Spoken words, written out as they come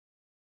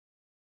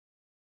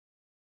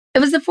It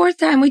was the fourth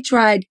time we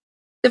tried.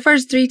 The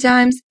first 3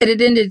 times, it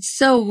had ended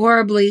so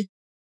horribly,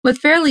 with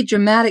fairly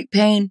dramatic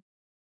pain,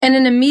 and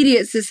an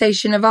immediate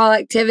cessation of all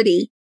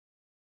activity.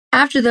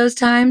 After those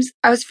times,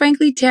 I was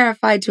frankly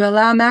terrified to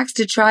allow Max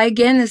to try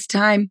again this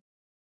time.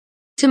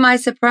 To my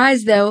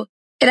surprise, though,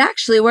 it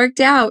actually worked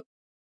out.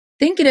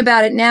 Thinking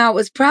about it now, it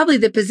was probably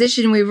the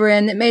position we were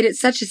in that made it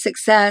such a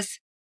success.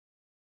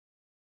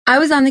 I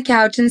was on the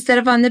couch instead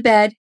of on the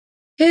bed.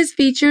 His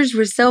features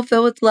were so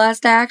filled with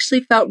lust, I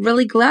actually felt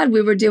really glad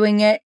we were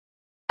doing it,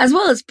 as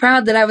well as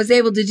proud that I was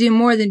able to do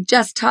more than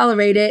just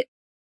tolerate it.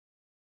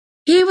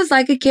 He was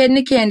like a kid in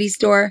a candy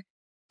store,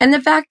 and the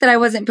fact that I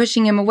wasn't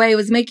pushing him away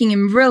was making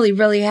him really,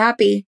 really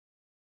happy.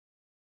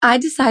 I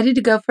decided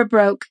to go for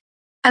broke,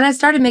 and I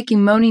started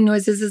making moaning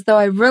noises as though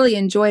I really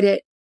enjoyed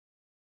it.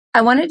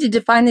 I wanted to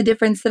define the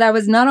difference that I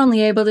was not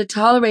only able to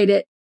tolerate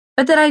it,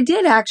 but that I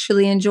did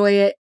actually enjoy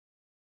it.